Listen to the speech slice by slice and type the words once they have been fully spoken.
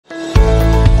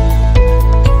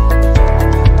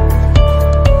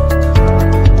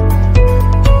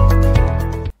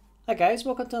guys,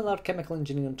 welcome to another chemical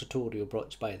engineering tutorial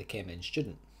brought to you by the ChemEng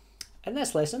student. In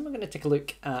this lesson we're going to take a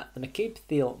look at the McCabe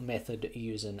Thiele method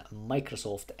using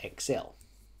Microsoft Excel.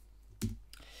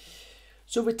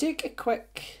 So we take a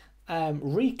quick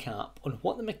recap on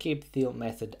what the McCabe Thiele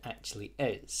method actually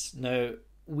is. Now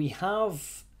we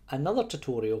have another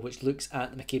tutorial which looks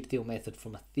at the McCabe Thiele method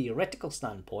from a theoretical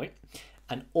standpoint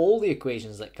and all the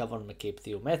equations that govern McCabe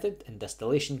Thiele method in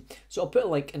distillation. So I'll put a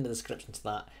link in the description to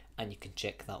that and you can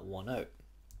check that one out.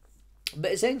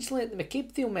 But essentially the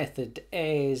McCabe Thiele method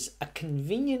is a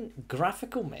convenient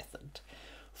graphical method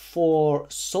for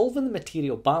solving the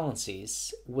material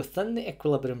balances within the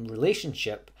equilibrium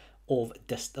relationship of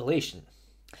distillation.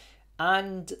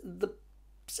 And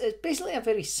it's basically a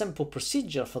very simple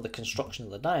procedure for the construction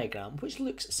of the diagram, which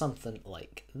looks something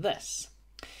like this.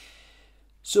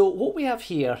 So what we have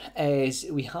here is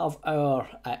we have our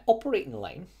operating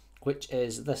line, which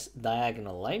is this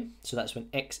diagonal line. So that's when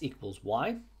x equals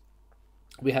y.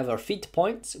 We have our feed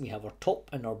points, we have our top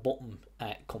and our bottom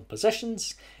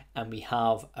compositions, and we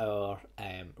have our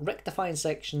rectifying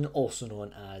section, also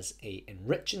known as a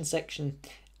enriching section,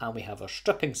 and we have our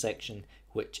stripping section,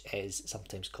 which is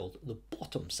sometimes called the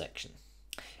bottom section.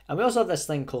 And we also have this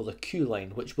thing called a Q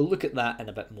line, which we'll look at that in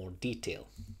a bit more detail.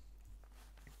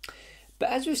 But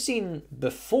as we've seen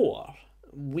before,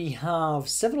 we have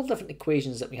several different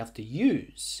equations that we have to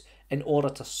use in order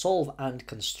to solve and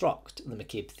construct the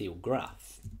McCabe Thiele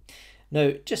graph.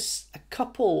 Now, just a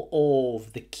couple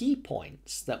of the key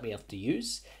points that we have to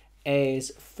use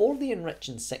is for the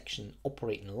enriching section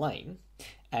operating line,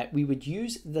 we would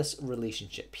use this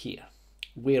relationship here,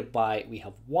 whereby we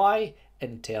have y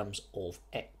in terms of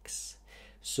x.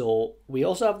 So we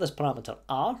also have this parameter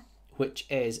r, which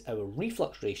is our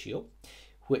reflux ratio,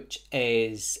 which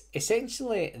is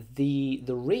essentially the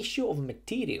ratio of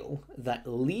material that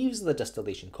leaves the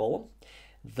distillation column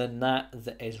than that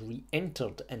is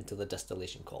re-entered into the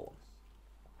distillation column.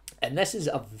 And this is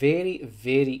a very,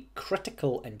 very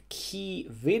critical and key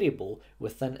variable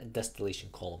within distillation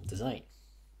column design.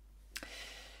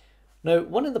 Now,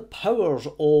 one of the powers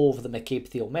of the McCabe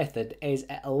Thiele method is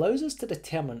it allows us to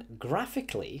determine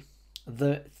graphically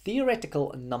the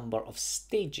theoretical number of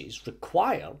stages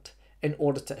required in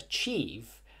order to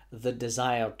achieve the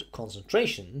desired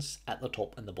concentrations at the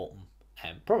top and the bottom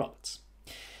products.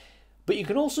 But you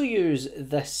can also use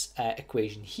this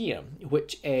equation here,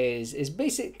 which is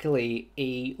basically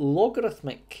a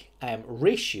logarithmic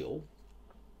ratio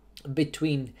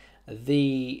between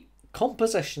the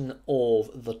composition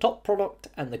of the top product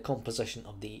and the composition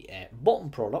of the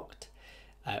bottom product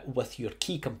with your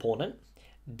key component,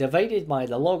 divided by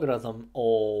the logarithm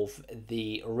of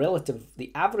the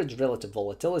average relative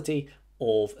volatility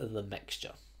of the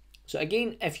mixture. So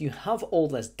again, if you have all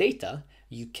this data,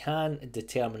 you can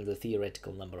determine the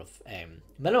theoretical number of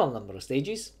minimum number of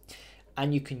stages,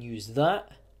 and you can use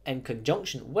that in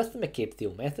conjunction with the McCabe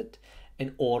Thiele method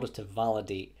in order to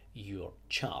validate your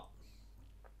chart.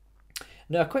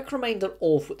 Now, a quick reminder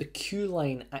of what the Q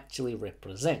line actually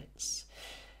represents.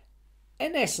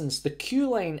 In essence, the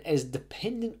Q line is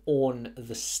dependent on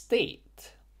the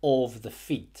state of the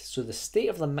feed, so the state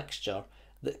of the mixture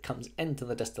that comes into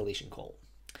the distillation column.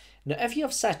 Now, if you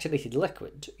have saturated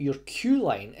liquid, your Q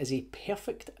line is a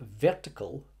perfect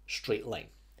vertical straight line,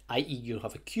 i.e. you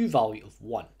have a Q value of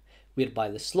 1, whereby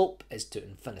the slope is to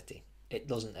infinity.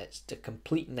 It's a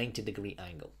complete 90-degree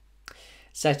angle.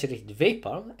 Saturated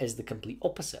vapor is the complete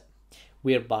opposite,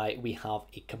 whereby we have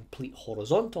a complete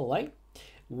horizontal line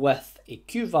with a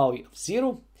Q value of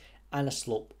 0 and a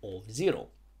slope of 0.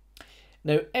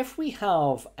 Now, if we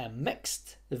have a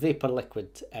mixed vapor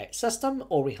liquid system,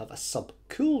 or we have a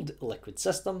subcooled liquid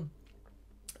system,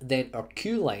 then our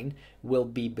Q line will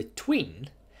be between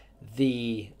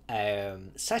the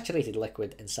saturated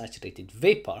liquid and saturated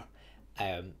vapor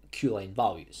Q line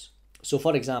values. So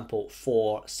for example,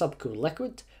 for subcooled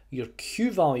liquid, your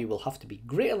Q value will have to be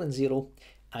greater than 0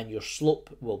 and your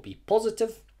slope will be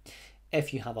positive.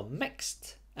 If you have a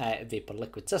mixed vapor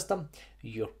liquid system,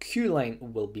 your Q line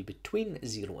will be between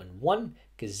 0 and 1,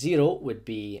 because 0 would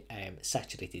be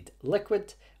saturated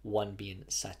liquid, 1 being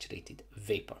saturated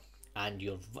vapor, and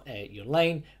your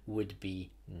line would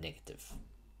be negative.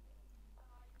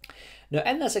 Now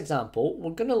in this example,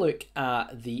 we're going to look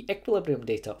at the equilibrium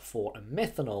data for a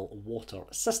methanol water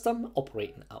system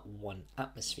operating at 1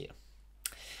 atmosphere.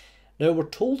 Now we're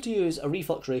told to use a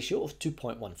reflux ratio of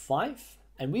 2.15,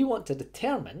 and we want to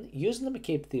determine, using the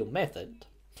McCabe Thiele method,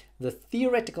 the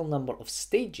theoretical number of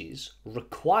stages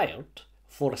required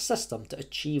for a system to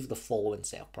achieve the following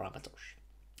set of parameters.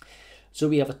 So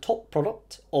we have a top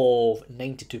product of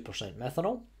 92%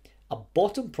 methanol, a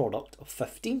bottom product of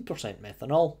 15%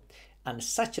 methanol, and a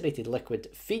saturated liquid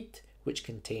feed which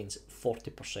contains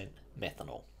 40%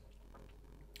 methanol.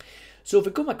 So if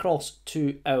we come across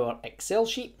to our Excel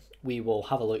sheet, we will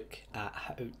have a look at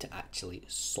how to actually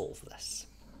solve this.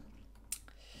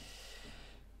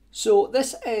 So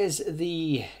this is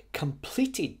the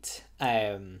completed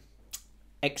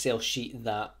Excel sheet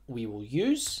that we will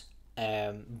use.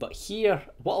 But here,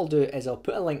 what I'll do is I'll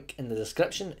put a link in the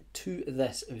description to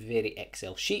this very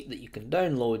Excel sheet that you can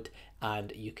download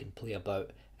and you can play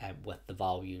about with the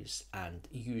values and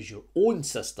use your own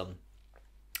system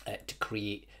to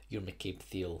create your McCabe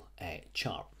Thiele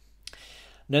chart.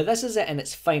 Now this is it in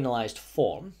its finalized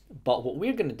form, but what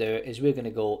we're going to do is we're going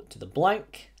to go to the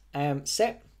blank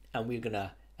set and we're going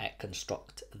to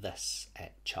construct this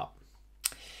chart.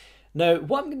 Now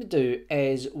what I'm going to do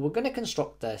is we're going to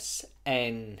construct this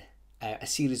in a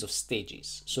series of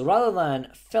stages. So rather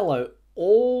than fill out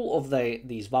all of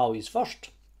these values first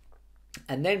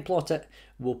and then plot it,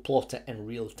 we'll plot it in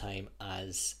real time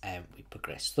as we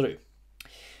progress through.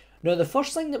 Now the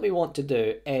first thing that we want to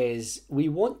do is we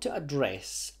want to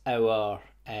address our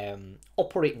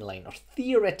operating line, or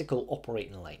theoretical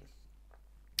operating line.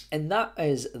 And that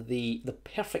is the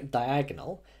perfect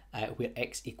diagonal where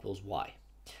x equals y.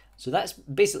 So that's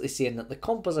basically saying that the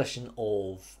composition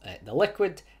of the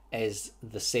liquid is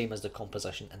the same as the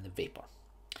composition in the vapour.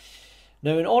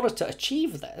 Now in order to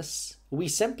achieve this, we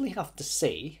simply have to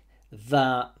say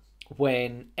that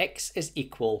when x is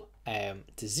equal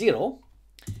to 0,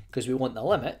 because we want the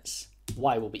limits,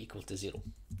 y will be equal to 0.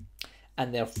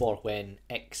 And therefore when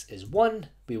x is 1,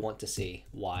 we want to say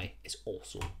y is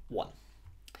also 1.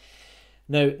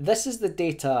 Now this is the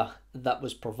data that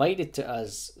was provided to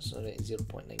us, sorry,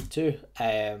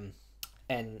 0.92,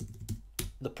 in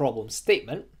the problem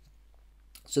statement.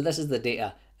 So this is the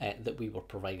data that we were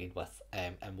provided with,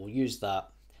 and we'll use that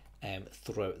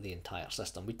throughout the entire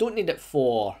system. We don't need it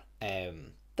for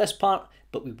this part,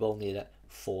 but we will need it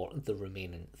for the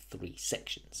remaining 3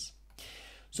 sections.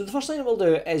 So the first thing that we'll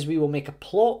do is we will make a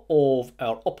plot of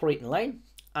our operating line,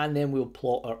 and then we'll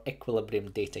plot our equilibrium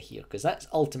data here, because that's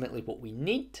ultimately what we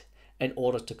need in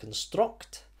order to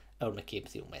construct our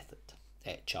McCabe Thiele method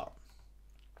chart.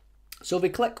 So if we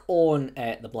click on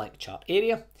the blank chart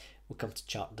area, we'll come to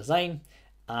chart design,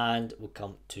 and we'll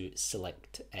come to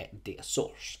select data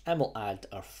source, and we'll add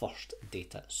our first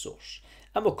data source,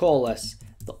 and we'll call this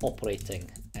the operating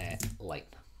line.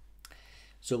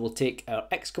 So we'll take our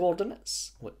x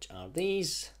coordinates, which are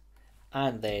these,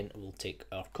 and then we'll take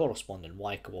our corresponding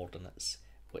y coordinates,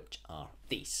 which are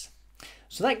these.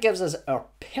 So that gives us our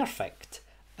perfect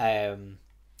line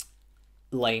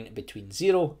between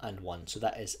 0 and 1. So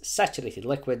that is saturated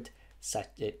liquid,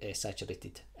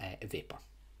 saturated vapour.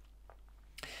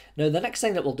 Now the next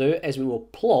thing that we'll do is we will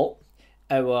plot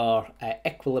our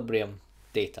equilibrium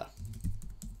data.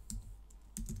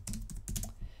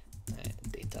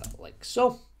 Data like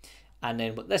so. And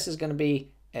then what this is going to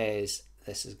be is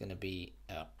this is going to be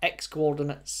our x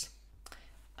coordinates,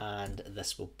 and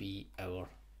this will be our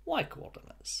y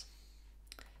coordinates.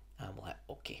 And we'll hit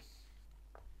OK.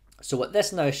 So what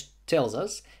this now tells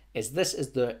us is this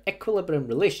is the equilibrium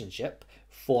relationship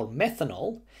for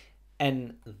methanol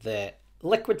in the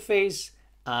liquid phase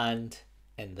and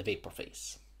in the vapor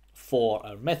phase for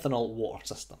our methanol water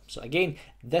system. So again,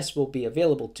 this will be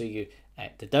available to you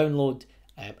to download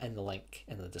in the link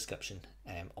in the description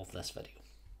of this video.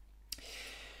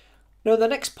 Now the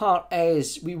next part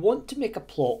is we want to make a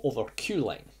plot of our Q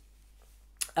line,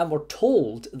 and we're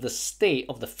told the state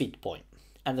of the feed point,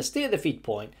 and the state of the feed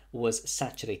point was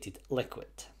saturated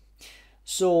liquid.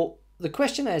 So the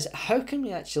question is, how can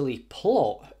we actually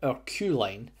plot our Q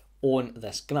line on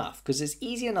this graph? Because it's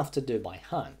easy enough to do by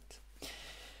hand.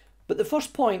 But the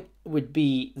first point would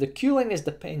be the Q line is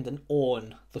dependent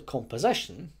on the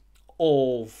composition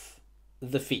of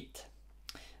the feed.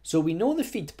 So we know the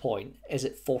feed point is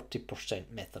at 40%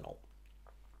 methanol.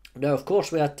 Now, of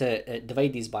course, we had to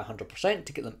divide these by 100%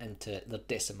 to get them into their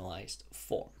decimalised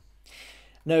form.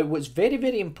 Now, what's very,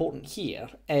 very important here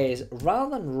is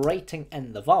rather than writing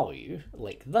in the value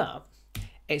like that,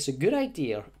 it's a good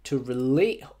idea to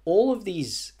relate all of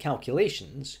these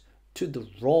calculations to the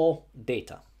raw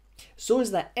data. So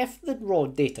as that if the raw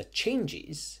data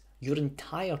changes, your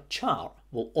entire chart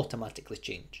will automatically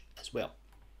change as well.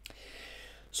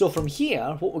 So from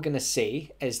here, what we're going to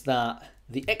say is that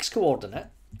the x-coordinate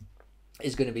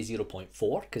is going to be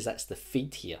 0.4 because that's the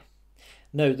feed here.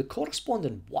 Now the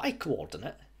corresponding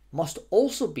y-coordinate must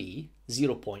also be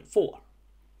 0.4,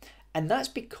 and that's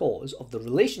because of the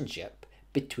relationship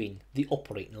between the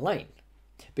operating line,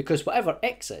 because whatever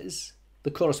x is,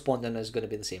 the corresponding is going to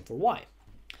be the same for y.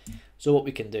 So what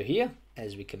we can do here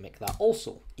is we can make that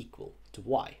also equal to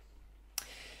y.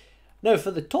 Now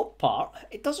for the top part,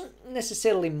 it doesn't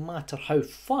necessarily matter how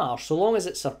far, so long as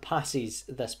it surpasses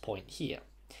this point here.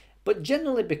 But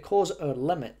generally, because our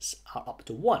limits are up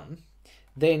to 1,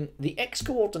 then the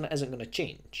x-coordinate isn't going to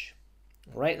change.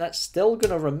 Right? That's still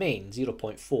going to remain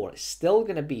 0.4. It's still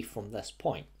going to be from this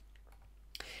point.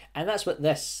 And that's what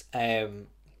this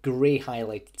grey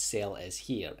highlighted cell is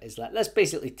here, is that this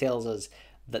basically tells us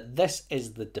that this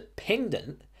is the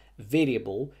dependent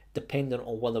variable dependent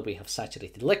on whether we have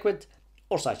saturated liquid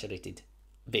or saturated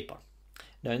vapor.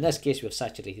 Now in this case we have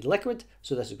saturated liquid,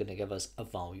 so this is going to give us a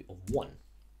value of 1.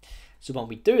 So when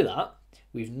we do that,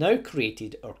 we've now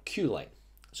created our Q line.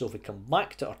 So if we come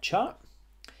back to our chart,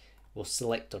 we'll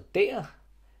select our data,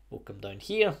 we'll come down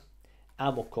here,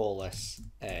 and we'll call this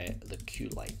the Q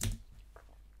line.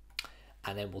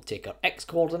 And then we'll take our x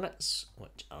coordinates,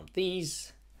 which are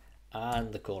these,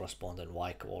 and the corresponding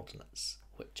y coordinates,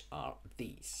 which are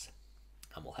these.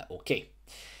 And we'll hit OK.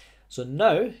 So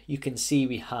now you can see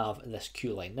we have this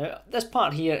Q line. Now this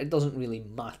part here, it doesn't really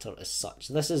matter as such.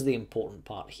 This is the important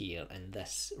part here in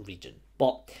this region.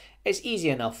 But it's easy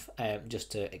enough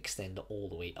just to extend it all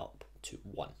the way up to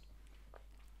 1.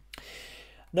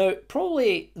 Now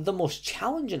probably the most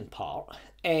challenging part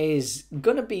is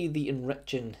going to be the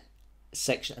enriching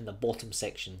section and the bottom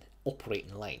section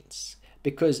operating lines.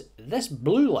 Because this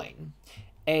blue line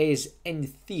is in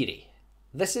theory.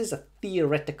 This is a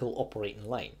theoretical operating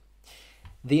line.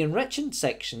 The enriching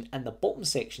section and the bottom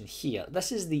section here,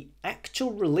 this is the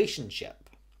actual relationship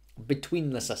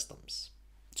between the systems.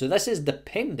 So this is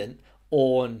dependent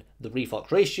on the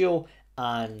reflux ratio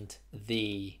and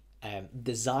the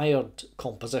desired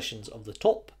compositions of the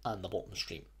top and the bottom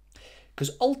stream.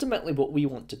 Because ultimately what we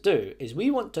want to do is we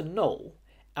want to know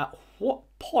at what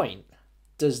point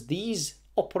does these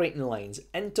operating lines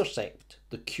intersect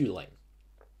the Q line.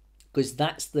 Because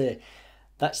that's the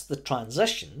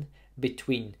transition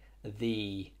between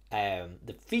the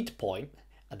feed point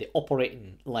and the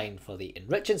operating line for the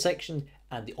enriching section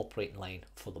and the operating line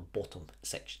for the bottom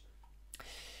section.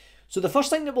 So the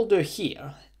first thing that we'll do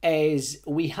here is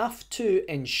we have to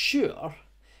ensure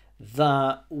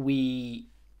that we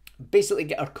basically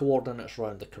get our coordinates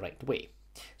around the correct way.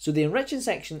 So the enriching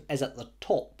section is at the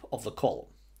top of the column.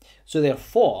 So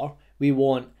therefore we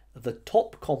want the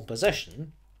top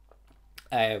composition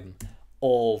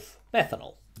of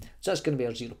methanol. So that's going to be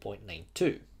our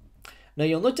 0.92. Now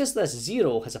you'll notice this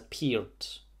 0 has appeared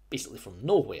basically from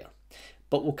nowhere,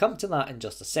 but we'll come to that in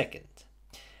just a second.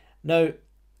 Now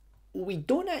we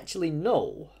don't actually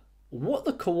know what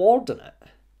the coordinate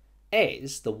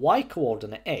is, the y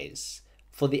coordinate is,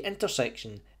 for the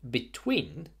intersection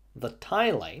between the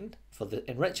tie line for the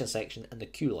enriching section and the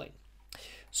Q line.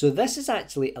 So this is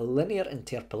actually a linear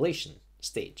interpolation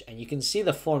stage, and you can see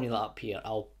the formula up here.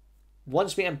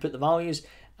 Once we input the values,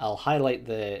 I'll highlight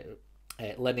the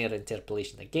linear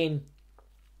interpolation again,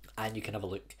 and you can have a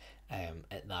look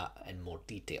at that in more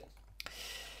detail.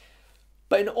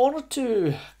 But in order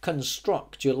to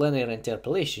construct your linear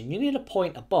interpolation, you need a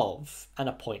point above and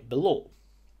a point below.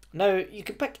 Now, you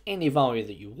can pick any value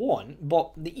that you want,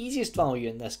 but the easiest value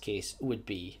in this case would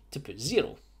be to put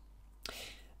 0.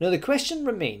 Now, the question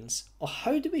remains,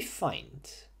 how do we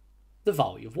find the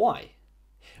value of y?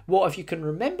 Well, if you can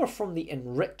remember from the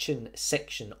enriching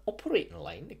section operating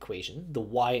line equation, the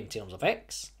y in terms of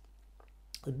x,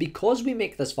 because we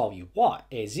make this value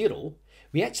 0,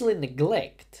 we actually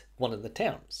neglect one of the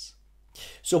terms.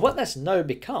 So what this now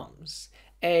becomes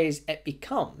is it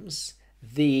becomes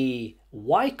the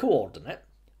y coordinate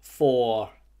for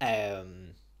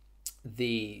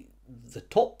the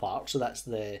top part, so that's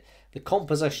the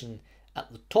composition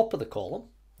at the top of the column,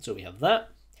 so we have that,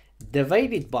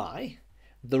 divided by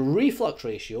the reflux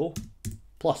ratio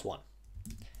plus 1.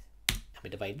 And we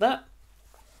divide that,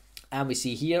 and we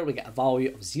see here we get a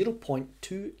value of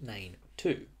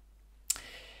 0.292.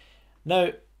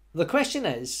 Now, the question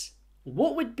is,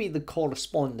 what would be the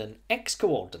corresponding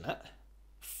x-coordinate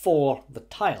for the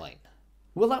tie line?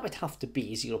 Well, that would have to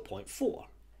be 0.4,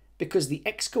 because the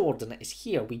x-coordinate is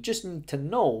here. We just need to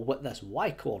know what this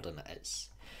y-coordinate is.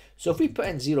 So if we put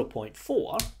in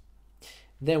 0.4,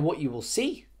 then what you will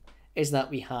see is that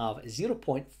we have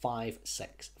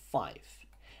 0.565.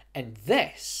 And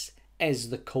this is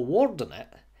the coordinate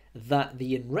that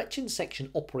the enriching section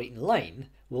operating line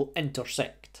will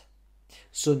intersect.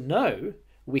 So now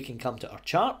we can come to our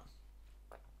chart,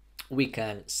 we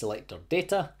can select our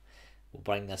data, we'll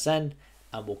bring this in,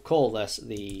 and we'll call this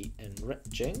the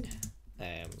enriching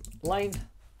line,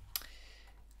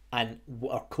 And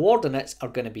our coordinates are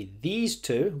going to be these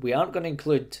two. We aren't going to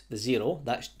include the 0.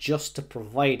 That's just to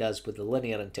provide us with the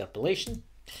linear interpolation.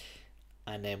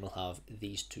 And then we'll have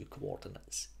these two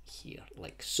coordinates here,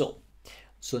 like so.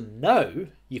 So now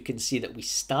you can see that we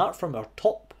start from our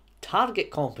top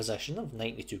target composition of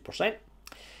 92%.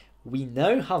 We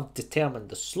now have determined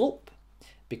the slope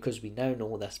because we now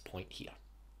know this point here.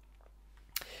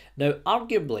 Now,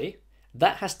 arguably,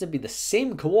 that has to be the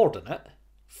same coordinate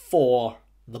for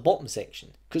the bottom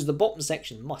section, because the bottom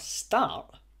section must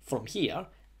start from here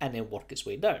and then work its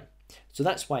way down. So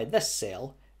that's why this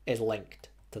cell is linked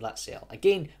to that cell.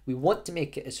 Again, we want to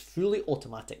make it as fully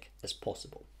automatic as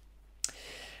possible.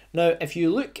 Now, if you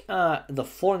look at the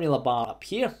formula bar up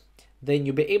here, then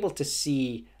you'll be able to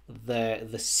see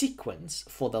the sequence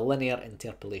for the linear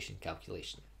interpolation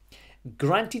calculation.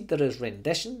 Granted, there is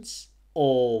renditions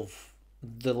of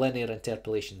the linear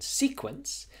interpolation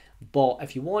sequence, but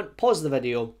if you want, pause the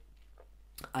video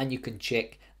and you can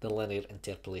check the linear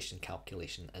interpolation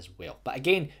calculation as well. But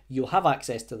again, you'll have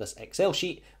access to this Excel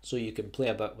sheet, so you can play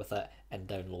about with it and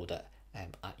download it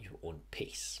at your own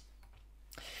pace.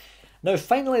 Now,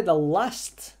 finally, the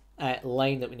last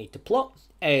line that we need to plot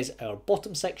is our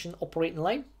bottom section operating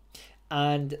line,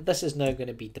 and this is now going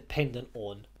to be dependent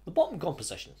on the bottom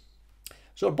composition.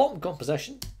 So our bottom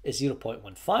composition is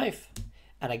 0.15,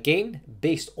 and again,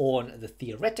 based on the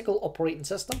theoretical operating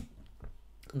system,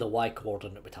 the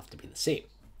y-coordinate would have to be the same.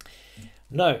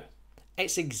 Now,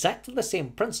 it's exactly the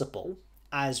same principle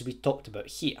as we talked about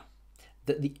here,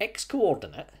 that the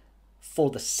x-coordinate for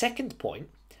the second point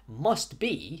must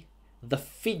be the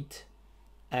feed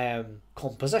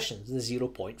composition, the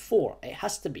 0.4. It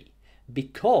has to be,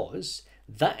 because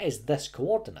that is this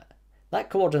coordinate. That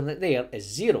coordinate there is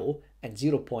 0 and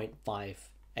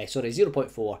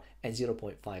 0.4 and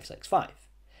 0.565.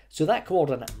 So that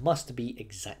coordinate must be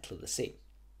exactly the same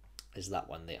as that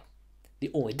one there.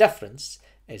 The only difference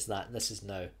is that this is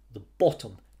now the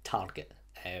bottom target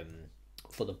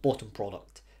for the bottom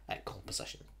product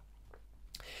composition.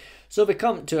 So we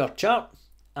come to our chart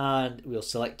and we'll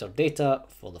select our data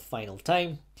for the final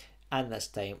time, and this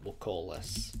time we'll call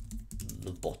this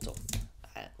the bottom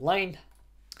line,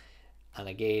 and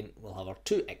again we'll have our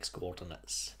two x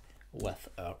coordinates with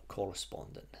our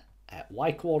corresponding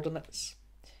y coordinates.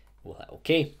 We'll hit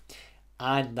OK,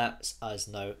 and that's us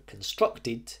now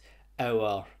constructed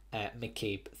our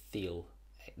McCabe Thiele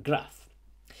graph.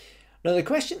 Now the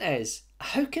question is,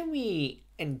 how can we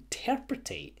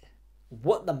interpret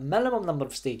what the minimum number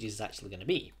of stages is actually going to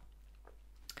be?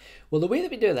 Well, the way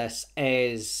that we do this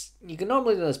is, you can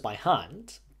normally do this by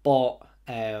hand, but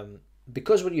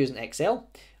because we're using Excel,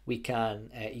 we can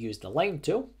use the line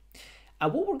tool.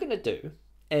 And what we're going to do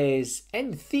is,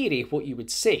 in theory, what you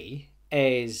would say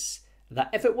is that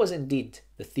if it was indeed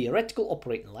the theoretical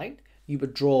operating line, you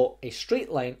would draw a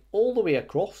straight line all the way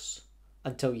across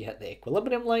until you hit the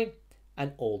equilibrium line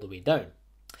and all the way down.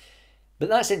 But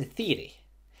that's in theory.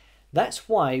 That's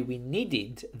why we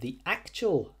needed the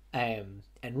actual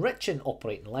enriching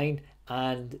operating line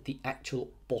and the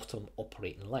actual bottom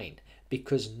operating line.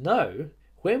 Because now,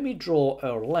 when we draw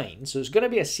our line, so it's going to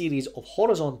be a series of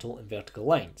horizontal and vertical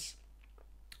lines.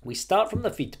 We start from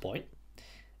the feed point,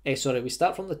 we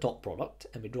start from the top product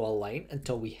and we draw a line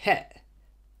until we hit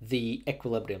the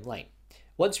equilibrium line.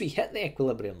 Once we hit the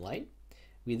equilibrium line,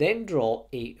 we then draw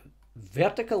a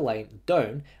vertical line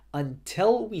down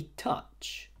until we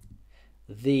touch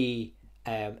the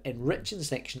enriching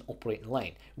section operating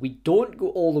line. We don't go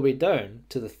all the way down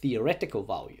to the theoretical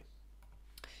value,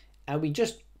 and we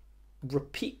just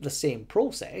repeat the same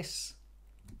process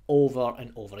over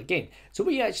and over again. So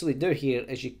what you actually do here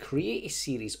is you create a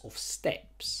series of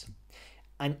steps,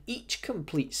 and each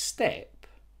complete step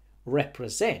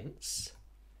represents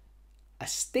a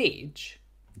stage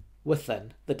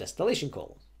within the distillation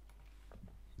column.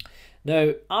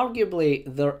 Now, arguably,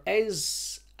 there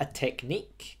is a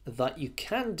technique that you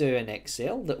can do in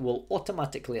Excel that will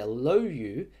automatically allow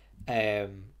you to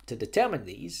determine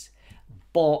these,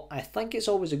 but I think it's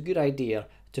always a good idea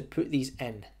to put these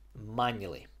in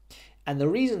manually. And the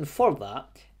reason for that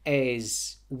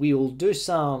is we will do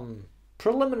some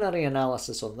preliminary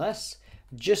analysis on this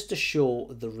just to show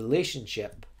the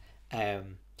relationship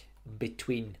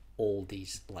between all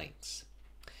these lines.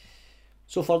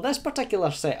 So for this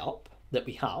particular setup that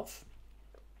we have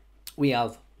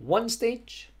 1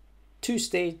 stage, 2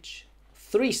 stage,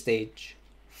 3 stage,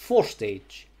 4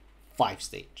 stage, 5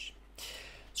 stage.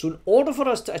 So in order for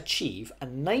us to achieve a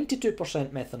 92%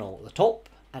 methanol at the top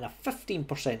and a 15%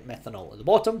 methanol at the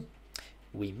bottom,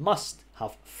 we must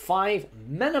have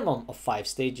minimum of 5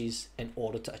 stages in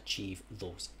order to achieve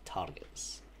those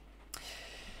targets.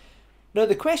 Now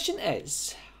the question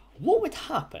is, what would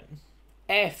happen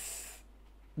if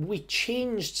we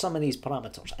changed some of these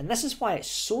parameters? And this is why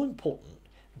it's so important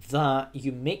that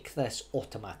you make this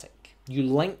automatic. You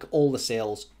link all the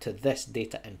cells to this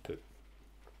data input,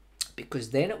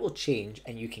 because then it will change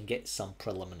and you can get some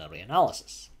preliminary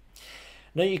analysis.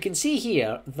 Now you can see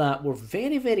here that we're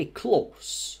very, very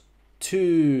close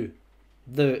to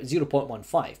the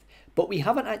 0.15, but we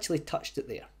haven't actually touched it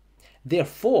there.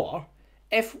 Therefore,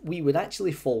 if we would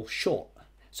actually fall short,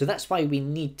 so that's why we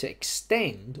need to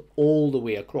extend all the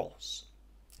way across.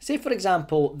 Say for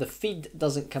example, the feed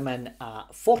doesn't come in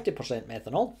at 40%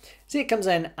 methanol, say it comes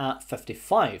in at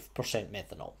 55%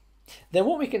 methanol. Then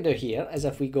what we can do here is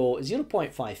if we go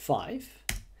 0.55,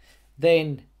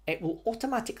 then it will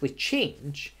automatically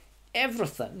change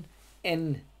everything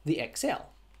in the Excel.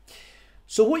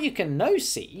 So what you can now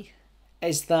see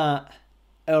is that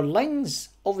our lines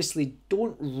obviously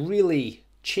don't really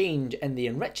change in the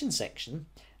enriching section,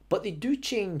 but they do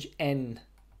change in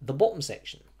the bottom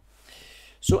section.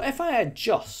 So if I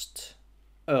adjust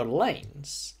our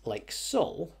lines like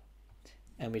so,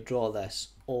 and we draw this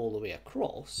all the way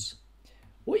across,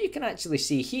 what you can actually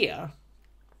see here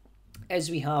is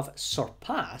we have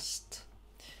surpassed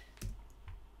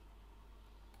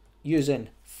using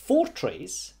 4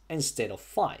 trays instead of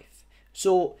 5.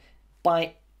 So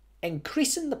by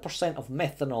increasing the percent of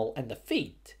methanol in the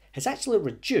feed has actually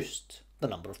reduced the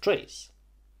number of trays.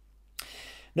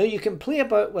 Now you can play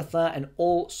about with that in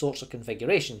all sorts of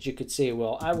configurations. You could say,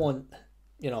 well, I want,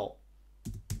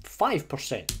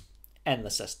 5% in the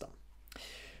system.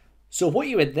 So what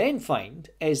you would then find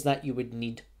is that you would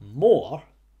need more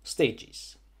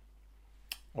stages,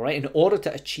 all right, in order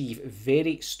to achieve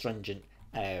very stringent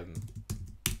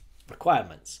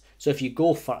requirements. So if you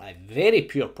go for a very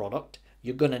pure product,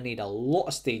 you're going to need a lot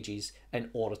of stages in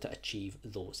order to achieve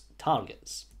those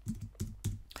targets.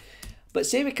 But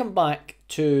say we come back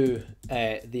to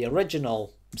the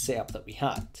original setup that we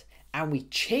had, and we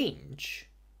change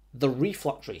the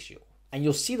reflux ratio, and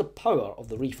you'll see the power of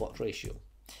the reflux ratio.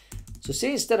 So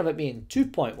say instead of it being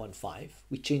 2.15,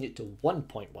 we change it to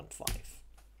 1.15.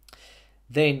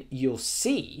 Then you'll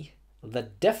see the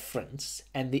difference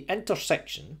in the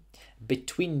intersection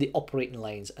between the operating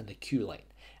lines and the Q line.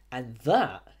 And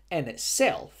that in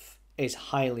itself is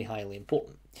highly, highly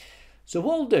important. So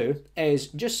what I'll do is,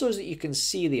 just so that you can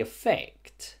see the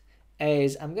effect,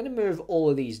 is I'm going to move all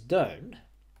of these down.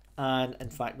 And in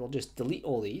fact, we'll just delete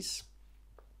all these.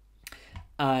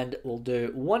 And we'll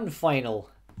do one final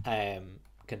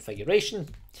configuration,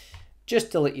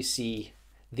 just to let you see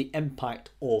the impact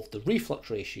of the reflux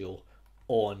ratio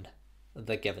on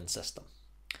the given system.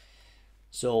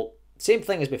 So same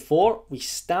thing as before, we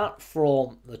start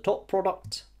from the top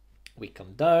product, we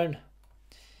come down,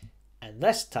 and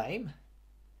this time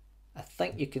I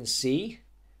think you can see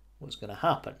what's going to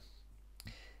happen.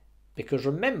 Because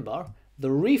remember, the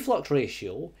reflux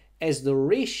ratio is the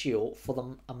ratio for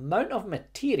the amount of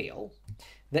material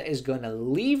that is going to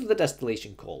leave the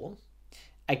distillation column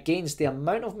against the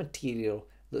amount of material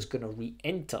that's going to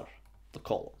re-enter the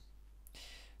column.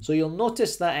 So you'll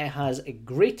notice that it has a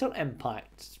greater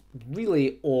impact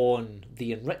really on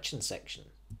the enriching section,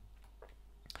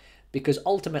 because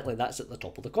ultimately that's at the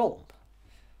top of the column.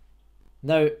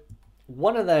 Now,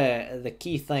 one of the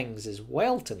key things as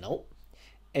well to note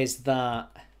is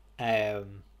that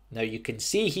now you can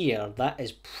see here that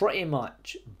is pretty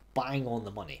much bang on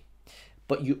the money,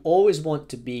 but you always want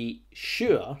to be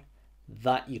sure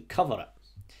that you cover it.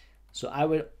 So I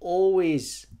would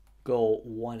always go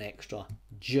one extra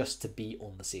just to be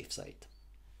on the safe side.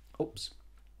 Oops.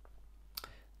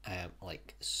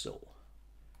 Like so.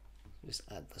 Just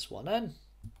add this one in.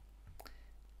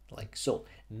 Like so.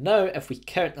 Now if we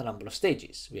count the number of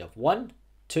stages, we have 1,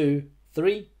 2,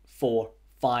 3, 4,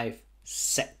 5,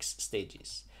 6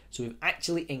 stages. So we've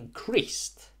actually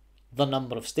increased the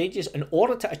number of stages in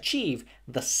order to achieve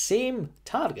the same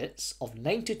targets of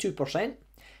 92%,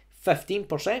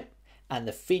 15%, and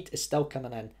the feed is still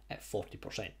coming in at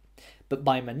 40%. But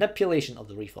by manipulation of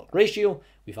the reflux ratio,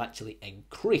 we've actually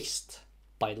increased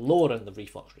by lowering the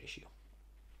reflux ratio.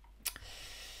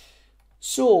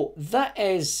 So that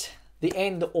is the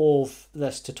end of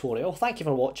this tutorial. Thank you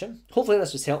for watching. Hopefully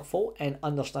this was helpful in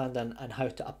understanding and how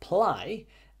to apply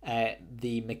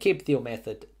the McCabe Thiele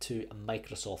method to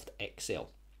Microsoft Excel.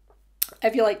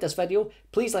 If you like this video,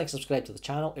 please like and subscribe to the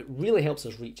channel. It really helps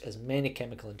us reach as many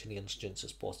chemical engineering students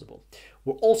as possible.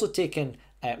 We're also taking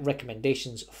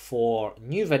recommendations for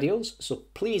new videos, so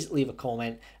please leave a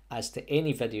comment as to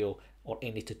any video or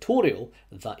any tutorial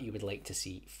that you would like to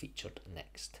see featured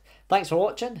next. Thanks for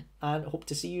watching, and hope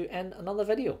to see you in another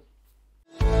video.